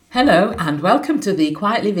Hello and welcome to the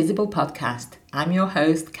Quietly Visible podcast. I'm your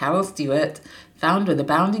host, Carol Stewart, founder of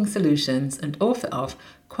Abounding Solutions and author of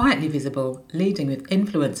Quietly Visible, Leading with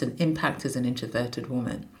Influence and Impact as an Introverted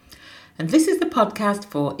Woman. And this is the podcast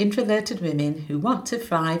for introverted women who want to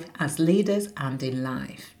thrive as leaders and in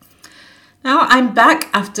life. Now, I'm back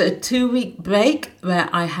after a 2-week break where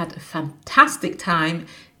I had a fantastic time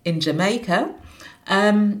in Jamaica.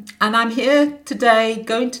 And I'm here today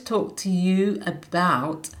going to talk to you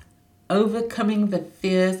about overcoming the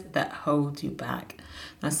fears that hold you back.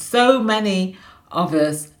 Now, so many of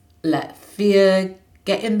us let fear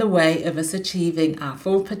get in the way of us achieving our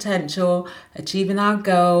full potential, achieving our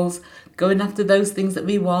goals, going after those things that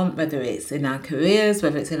we want, whether it's in our careers,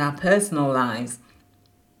 whether it's in our personal lives.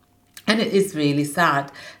 And it is really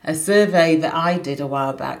sad. A survey that I did a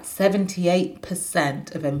while back,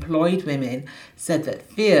 78% of employed women said that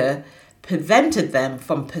fear prevented them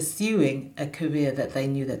from pursuing a career that they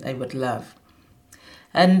knew that they would love.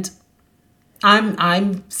 And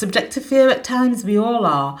I'm subject to fear at times, we all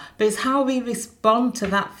are, but it's how we respond to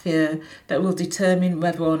that fear that will determine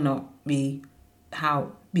whether or not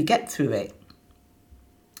how we get through it.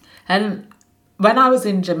 And when I was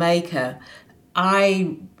in Jamaica,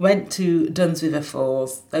 I went to Dunn's River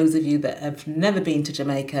Falls. Those of you that have never been to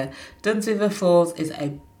Jamaica, Dunn's River Falls is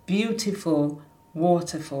a beautiful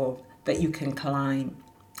waterfall that you can climb.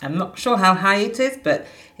 I'm not sure how high it is, but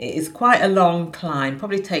it is quite a long climb.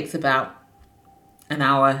 Probably takes about an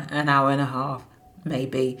hour and a half,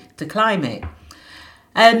 maybe, to climb it.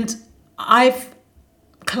 And I've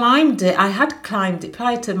climbed it. I had climbed it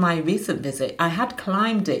prior to my recent visit. I had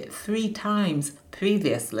climbed it 3 times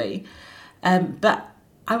previously, but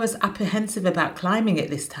I was apprehensive about climbing it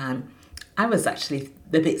this time. I was actually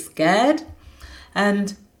a bit scared,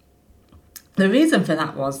 and the reason for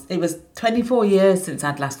that was it was 24 years since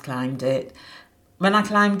I'd last climbed it. When I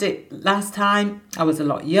climbed it last time, I was a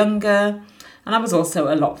lot younger and I was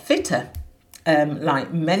also a lot fitter.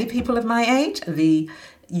 Like many people of my age, the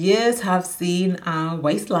years have seen our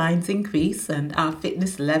waistlines increase and our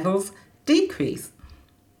fitness levels decrease.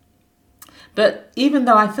 But even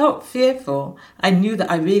though I felt fearful, I knew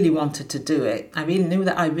that I really wanted to do it. I really knew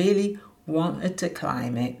that I really wanted to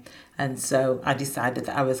climb it. And so I decided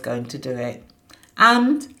that I was going to do it.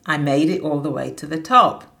 And I made it all the way to the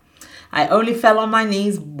top. I only fell on my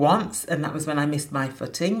knees once, and that was when I missed my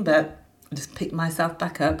footing, but I just picked myself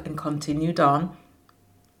back up and continued on.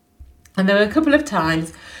 And there were a couple of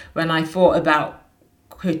times when I thought about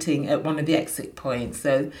quitting at one of the exit points.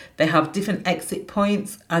 So they have different exit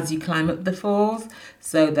points as you climb up the falls,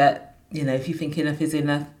 so that, if you think enough is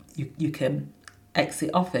enough, you can exit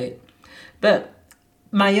off it. But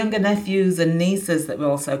my younger nephews and nieces that were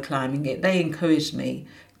also climbing it, they encouraged me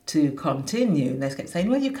to continue. They kept saying,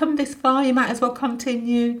 well, you come this far, you might as well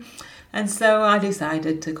continue. And so I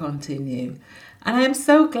decided to continue. And I am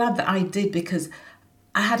so glad that I did, because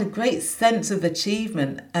I had a great sense of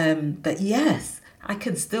achievement, that yes, I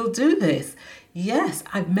can still do this. Yes,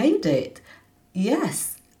 I've made it.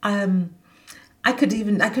 Yes, I could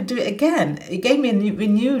do it again. It gave me a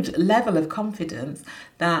renewed level of confidence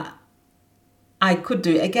that I could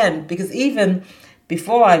do it again, because even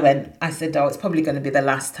before I went, I said, it's probably going to be the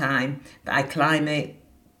last time that I climb it.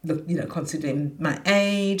 Considering my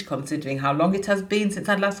age, considering how long it has been since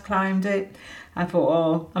I last climbed it, I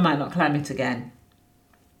thought, I might not climb it again.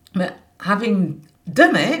 But having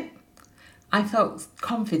done it, I felt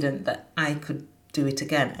confident that I could do it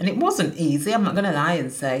again. And it wasn't easy. I'm not going to lie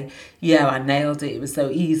and say, yeah, I nailed it. It was so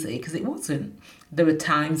easy, because it wasn't. There were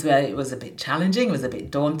times where it was a bit challenging, it was a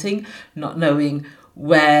bit daunting, not knowing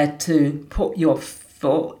where to put your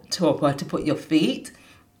foot or where to put your feet,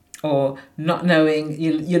 or not knowing,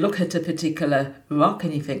 you look at a particular rock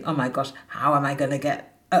and you think, oh my gosh, how am I going to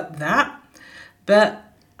get up that? But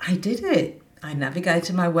I did it. I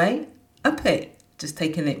navigated my way up it, just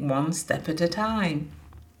taking it one step at a time.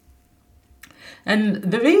 And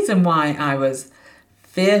the reason why I was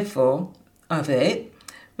fearful of it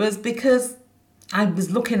was because I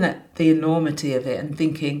was looking at the enormity of it and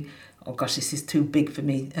thinking, oh gosh, this is too big for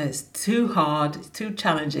me. It's too hard, it's too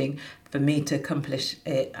challenging for me to accomplish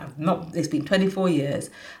it. It's been 24 years.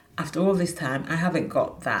 After all this time, I haven't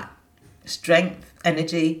got that strength,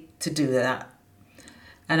 energy to do that.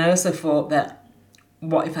 And I also thought that,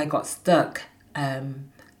 what if I got stuck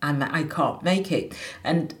and that I can't make it?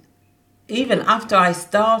 And even after I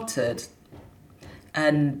started,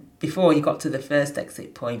 and before you got to the first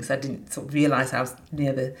exit point, because I didn't sort of realise how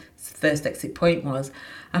near the first exit point was,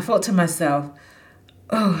 I thought to myself,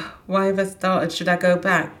 why have I started? Should I go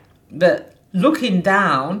back? But looking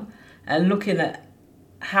down and looking at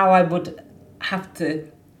how I would have to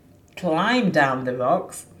climb down the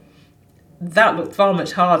rocks, that looked far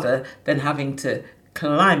much harder than having to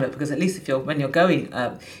climb up, because at least when you're going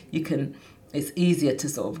up, it's easier to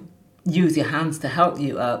sort of use your hands to help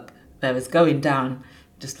you up, whereas going down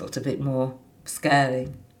just looked a bit more scary.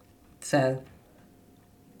 So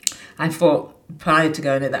I thought prior to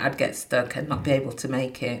going there that I'd get stuck and not be able to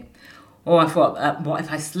make it. Or I thought, what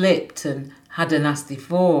if I slipped and had a nasty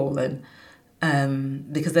fall, and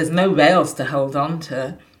because there's no rails to hold on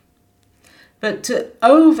to. But to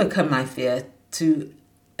overcome my fear, to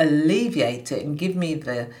alleviate it and give me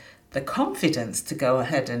the confidence to go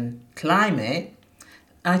ahead and climb it,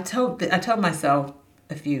 I told myself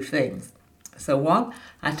a few things. So one,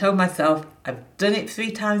 I told myself I've done it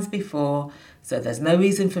 3 times before, so there's no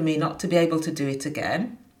reason for me not to be able to do it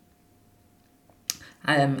again.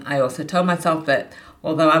 I also told myself that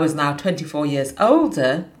although I was now 24 years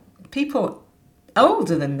older, people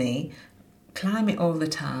older than me climb it all the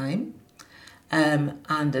time. And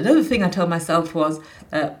another thing I told myself was,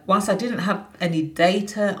 whilst I didn't have any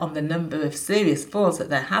data on the number of serious falls that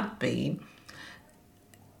there had been,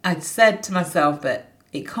 I'd said to myself that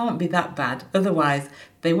it can't be that bad, otherwise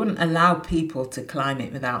they wouldn't allow people to climb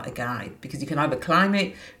it without a guide, because you can either climb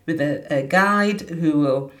it with a guide who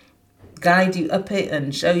will guide you up it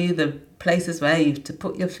and show you the places where you to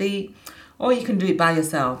put your feet, or you can do it by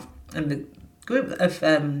yourself. And the group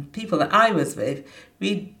of people that I was with,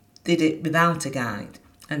 we did it without a guide.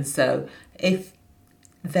 And so if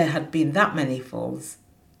there had been that many falls,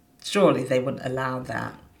 surely they wouldn't allow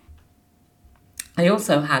that. I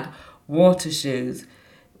also had water shoes,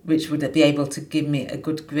 which would be able to give me a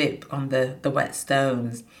good grip on the wet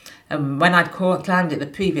stones. And when I'd climbed it the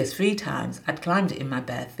previous 3 times, I'd climbed it in my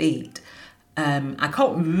bare feet. I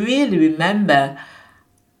can't really remember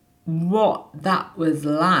what that was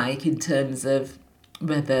like in terms of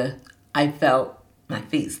whether I felt my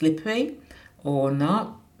feet slippery or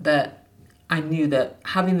not, but I knew that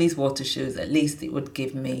having these water shoes, at least it would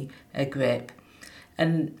give me a grip.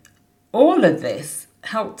 And all of this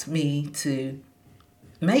helped me to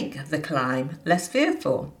make the climb less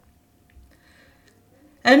fearful.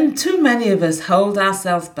 And too many of us hold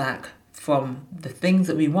ourselves back from the things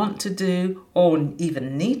that we want to do or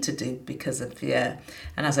even need to do because of fear.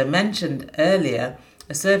 And as I mentioned earlier,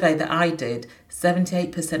 a survey that I did,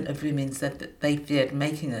 78% of women said that they feared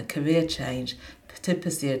making a career change to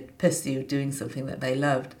pursue doing something that they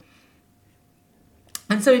loved.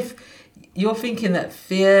 And so if you're thinking that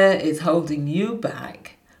fear is holding you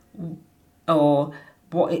back, or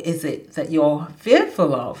what is it that you're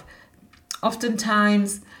fearful of?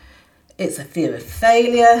 Oftentimes, it's a fear of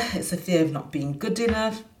failure, it's a fear of not being good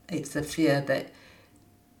enough, it's a fear that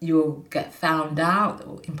you'll get found out,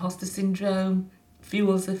 or imposter syndrome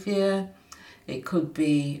fuels the fear. It could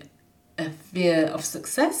be a fear of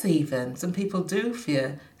success even. Some people do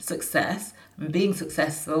fear success and being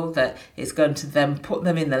successful, that it's going to then put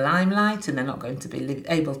them in the limelight and they're not going to be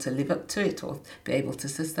able to live up to it or be able to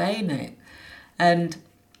sustain it. And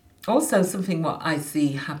also something what I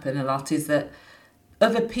see happen a lot is that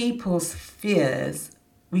other people's fears,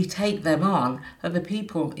 we take them on. Other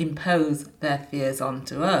people impose their fears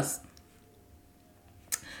onto us.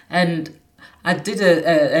 And I did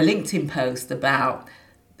a LinkedIn post about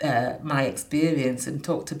my experience and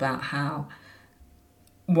talked about how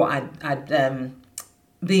what I'd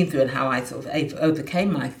been through and how I sort of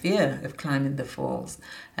overcame my fear of climbing the falls.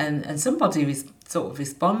 And somebody sort of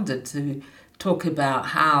responded to talk about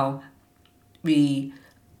how we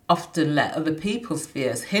often let other people's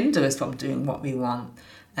fears hinder us from doing what we want,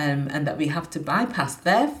 and that we have to bypass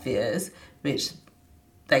their fears, which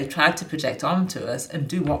they try to project onto us, and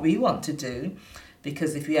do what we want to do.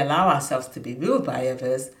 Because if we allow ourselves to be ruled by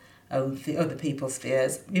other people's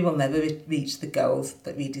fears, we will never reach the goals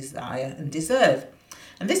that we desire and deserve.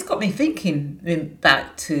 And this got me thinking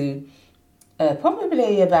back to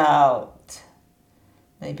probably about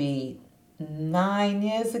maybe 9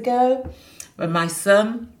 years ago, when my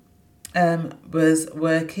son was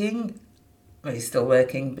working. Well, he's still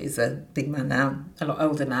working, but he's a big man now, a lot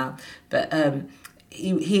older now. But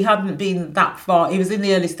he hadn't been that far. He was in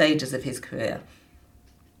the early stages of his career.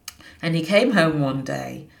 And he came home one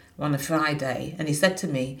day, on a Friday, and he said to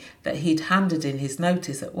me that he'd handed in his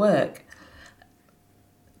notice at work,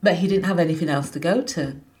 but he didn't have anything else to go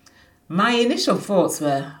to. My initial thoughts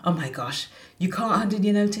were, oh my gosh, you can't hand in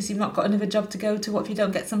your notice, you've not got another job to go to, what if you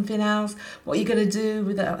don't get something else? What are you going to do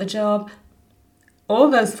without a job? All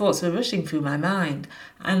those thoughts were rushing through my mind,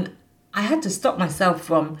 and I had to stop myself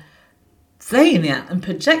from saying that and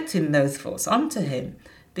projecting those thoughts onto him,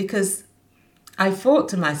 because I thought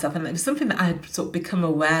to myself, and it was something that I had sort of become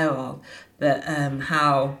aware of, that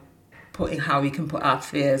how putting how we can put our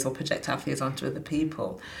fears or project our fears onto other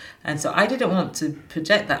people. And so I didn't want to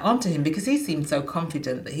project that onto him because he seemed so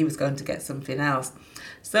confident that he was going to get something else.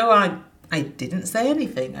 So I didn't say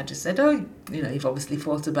anything. I just said, oh, you've obviously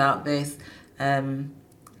thought about this, and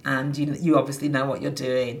you obviously know what you're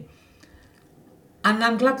doing. And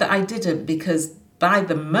I'm glad that I didn't, because by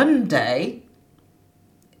the Monday,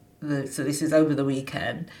 so this is over the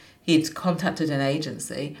weekend, he'd contacted an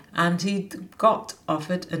agency and he'd got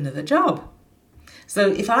offered another job.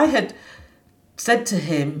 So if I had said to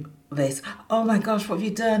him this, oh my gosh, what have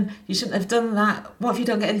you done? You shouldn't have done that. What if you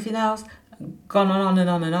don't get anything else? Gone on and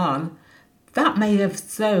on and on. That may have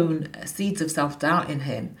sown seeds of self-doubt in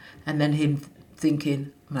him, and then him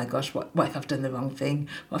thinking, oh my gosh, what if I've done the wrong thing?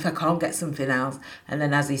 What if I can't get something else? And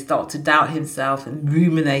then as he starts to doubt himself and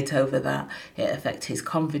ruminate over that, it affects his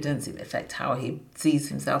confidence, it affects how he sees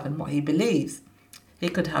himself and what he believes.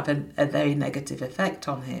 It could have a very negative effect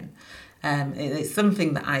on him. It's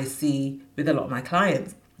something that I see with a lot of my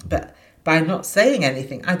clients. But by not saying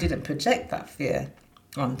anything, I didn't project that fear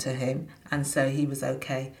onto him, and so he was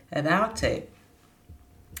okay about it.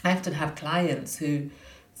 I often have clients who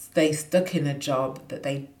stay stuck in a job that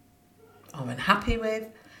they are unhappy with.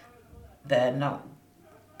 They're not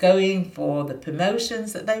going for the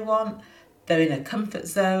promotions that they want. They're in a comfort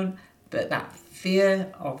zone, but that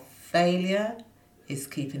fear of failure is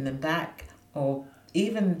keeping them back, or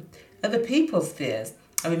even other people's fears.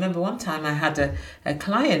 I remember one time I had a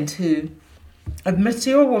client a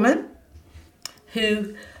mature woman,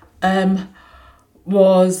 who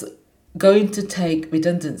was going to take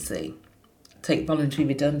voluntary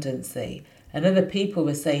redundancy, and other people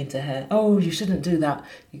were saying to her, "Oh, you shouldn't do that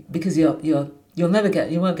because you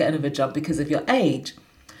won't get another job because of your age,"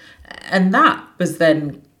 and that was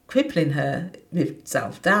then crippling her with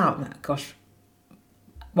self-doubt. Gosh,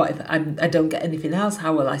 what if I don't get anything else?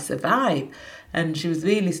 How will I survive? And she was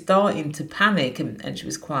really starting to panic, and she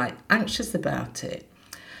was quite anxious about it.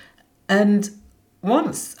 And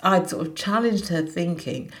once I'd sort of challenged her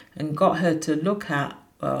thinking and got her to look at,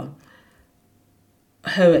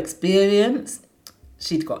 her experience,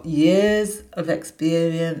 she'd got years of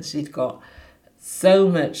experience, she'd got so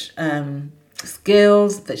much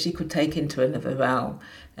skills that she could take into another realm.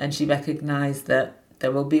 And she recognised that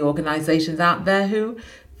there will be organisations out there who,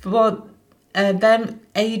 for them,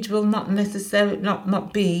 age will not necessarily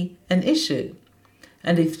not be an issue.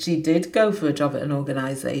 And if she did go for a job at an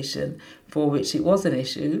organisation for which it was an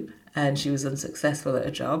issue and she was unsuccessful at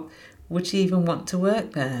a job, would she even want to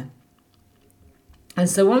work there? And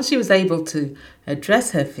so once she was able to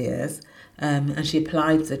address her fears, and she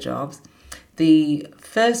applied for jobs, the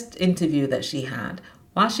first interview that she had,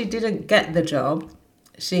 while she didn't get the job,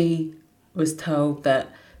 she was told that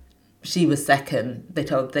she was second. They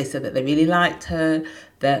said that they really liked her,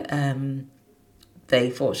 that they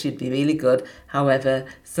thought she'd be really good. However,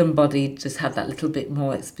 somebody just had that little bit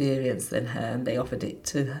more experience than her, and they offered it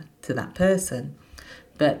to that person.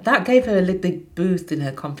 But that gave her a little big boost in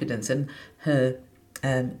her confidence and her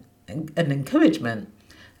an encouragement.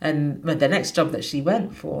 And with the next job that she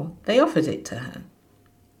went for, they offered it to her.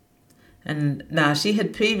 And now she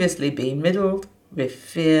had previously been riddled with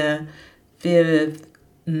fear of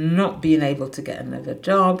not being able to get another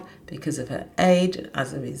job because of her age, and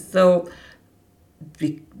as a result,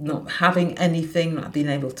 not having anything, not being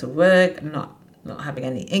able to work, not having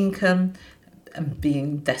any income, and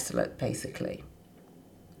being desolate, basically.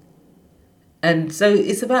 And so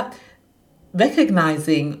it's about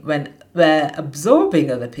recognising when we're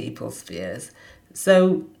absorbing other people's fears.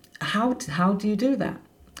 So how do you do that?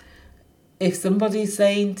 If somebody's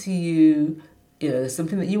saying to you, there's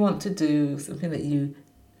something that you want to do, something that you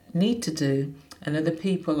need to do, and other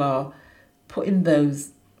people are putting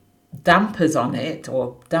those dampers on it,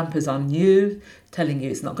 or dampers on you, telling you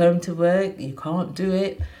it's not going to work, you can't do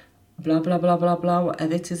it, blah, blah, blah, blah, blah,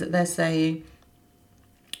 whatever it is that they're saying,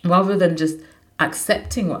 rather than just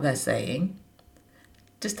accepting what they're saying,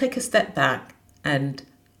 just take a step back and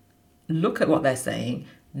look at what they're saying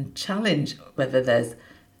and challenge whether there's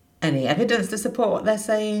any evidence to support what they're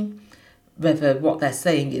saying, whether what they're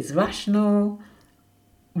saying is rational,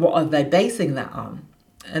 what are they basing that on,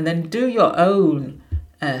 and then do your own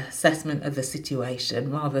assessment of the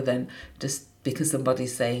situation, rather than just because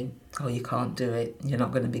somebody's saying, oh, you can't do it, you're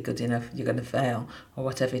not going to be good enough, you're going to fail, or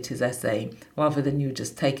whatever it is they're saying, rather than you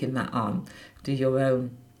just taking that on. Do your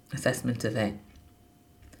own assessment of it.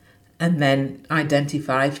 And then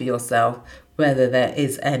identify for yourself whether there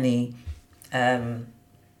is any, whether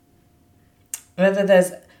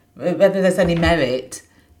there's any merit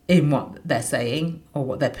in what they're saying or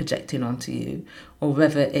what they're projecting onto you, or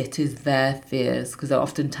whether it is their fears, because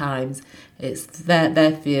oftentimes it's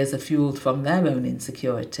their fears are fueled from their own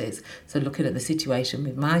insecurities. So looking at the situation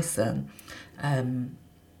with my son,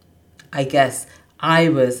 I guess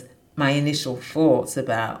my initial thoughts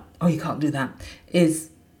about, oh, you can't do that, is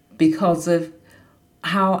because of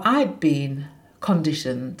how I'd been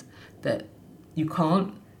conditioned that you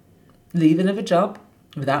can't leave another job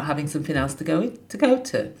without having something else to go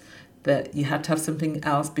to. That you had to have something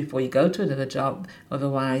else before you go to another job,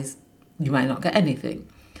 otherwise you might not get anything.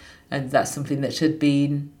 And that's something that should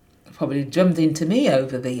been probably drummed into me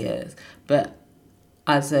over the years. But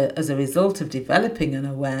as a result of developing an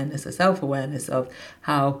awareness, a self-awareness of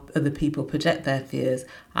how other people project their fears,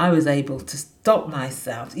 I was able to stop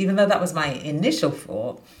myself, even though that was my initial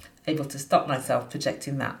thought, able to stop myself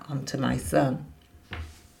projecting that onto my son.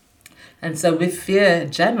 And so with fear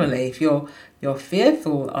generally, if you're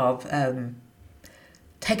fearful of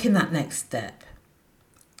taking that next step,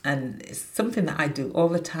 and it's something that I do all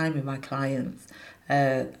the time with my clients.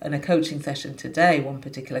 In a coaching session today, one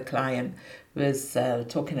particular client was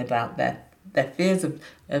talking about their fears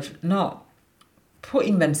of not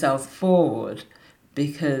putting themselves forward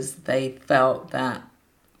because they felt that,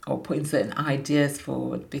 or putting certain ideas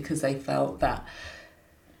forward because they felt that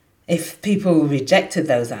if people rejected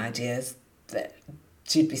those ideas, that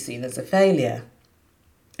she'd be seen as a failure.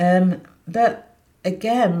 But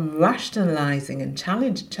again, rationalising and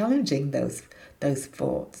challenging those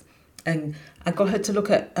thoughts. And I got her to look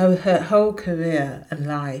at her whole career and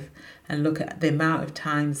life and look at the amount of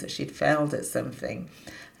times that she'd failed at something.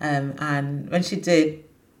 And when she did,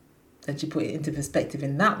 and she put it into perspective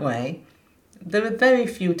in that way, there were very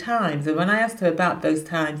few times. And when I asked her about those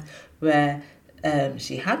times where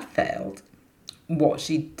she had failed, what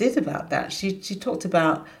she did about that, she talked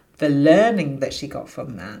about the learning that she got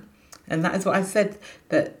from that. And that is what I said,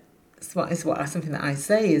 something that I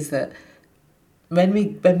say is that when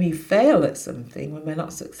we fail at something, when we're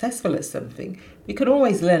not successful at something, we can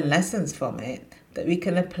always learn lessons from it that we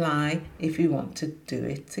can apply if we want to do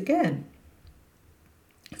it again.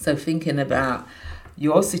 So thinking about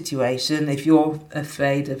your situation, if you're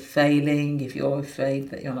afraid of failing, if you're afraid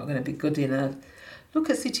that you're not going to be good enough, look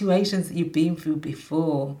at situations that you've been through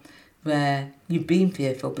before where you've been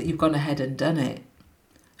fearful, but you've gone ahead and done it.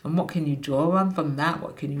 And what can you draw on from that?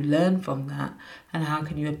 What can you learn from that? And how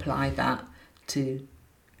can you apply that to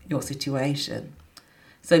your situation?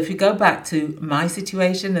 So if you go back to my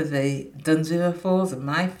situation of the Dunzura Falls and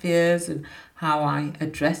my fears and how I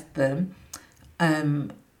addressed them,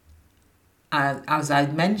 as I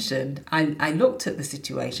mentioned, I looked at the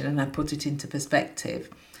situation and I put it into perspective.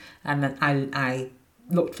 And I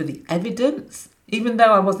looked for the evidence, even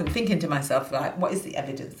though I wasn't thinking to myself, right, what is the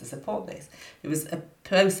evidence to support this? It was a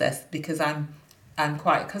process because I'm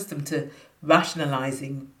quite accustomed to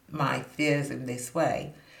rationalising my fears in this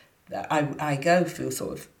way. I go through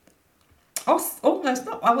sort of almost,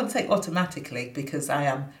 not, I wouldn't say automatically, because I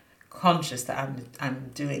am conscious that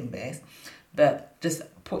I'm doing this, but just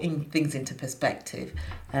putting things into perspective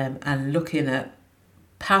and looking at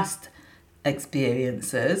past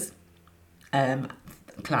experiences.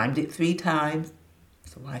 Climbed it 3 times,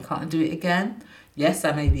 so why can't I do it again? Yes,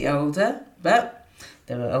 I may be older, but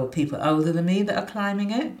there are old people older than me that are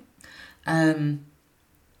climbing it.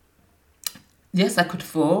 Yes, I could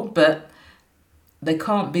fall, but there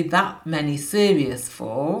can't be that many serious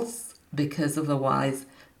falls, because otherwise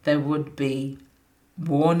there would be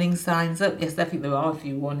warning signs up. Yes, I think there are a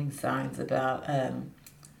few warning signs about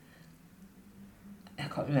I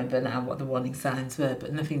can't remember now what the warning signs were,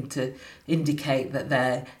 but nothing to indicate that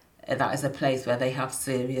that is a place where they have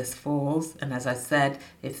serious falls. And as I said,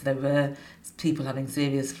 if there were people having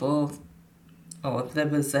serious falls, or if there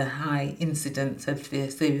was a high incidence of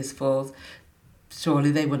serious falls, surely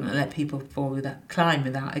they wouldn't let people climb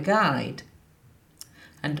without a guide.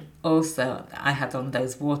 And also, I had on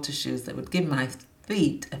those water shoes that would give my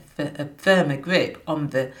feet a firmer grip on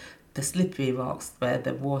the slippery rocks, where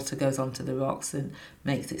the water goes onto the rocks and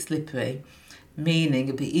makes it slippery, meaning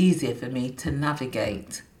it'd be easier for me to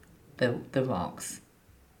navigate the rocks.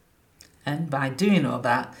 And by doing all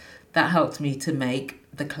that helped me to make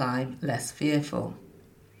the climb less fearful.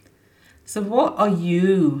 So what are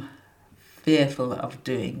you fearful of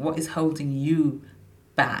doing? What is holding you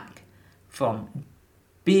back from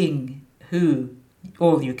being who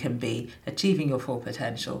all you can be, achieving your full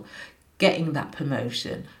potential, getting that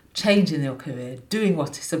promotion, changing your career, doing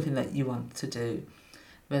what is something that you want to do,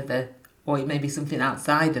 or it may be something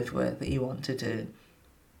outside of work that you want to do,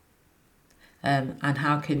 and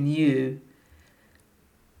how can you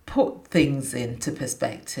put things into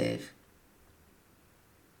perspective.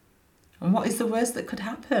 And what is the worst that could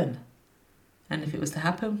happen? And if it was to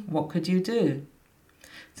happen, what could you do?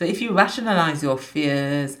 So if you rationalize your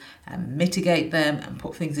fears and mitigate them and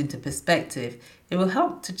put things into perspective, it will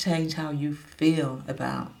help to change how you feel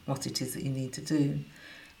about what it is that you need to do.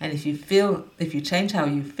 And if you change how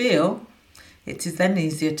you feel, it is then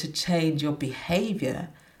easier to change your behavior,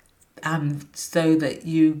 and so that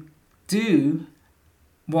you do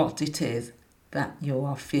what it is that you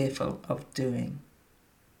are fearful of doing.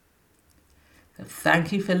 So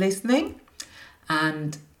thank you for listening.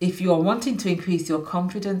 And if you are wanting to increase your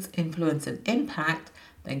confidence, influence and impact,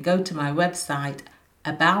 then go to my website,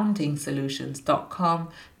 aboundingsolutions.com.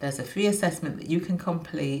 There's a free assessment that you can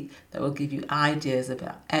complete that will give you ideas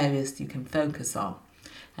about areas you can focus on.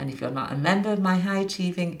 And if you're not a member of my High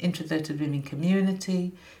Achieving Introverted Women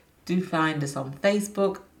community, do find us on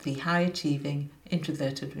Facebook, the High Achieving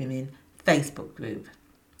Introverted Women Facebook group.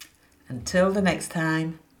 Until the next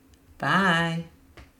time, bye.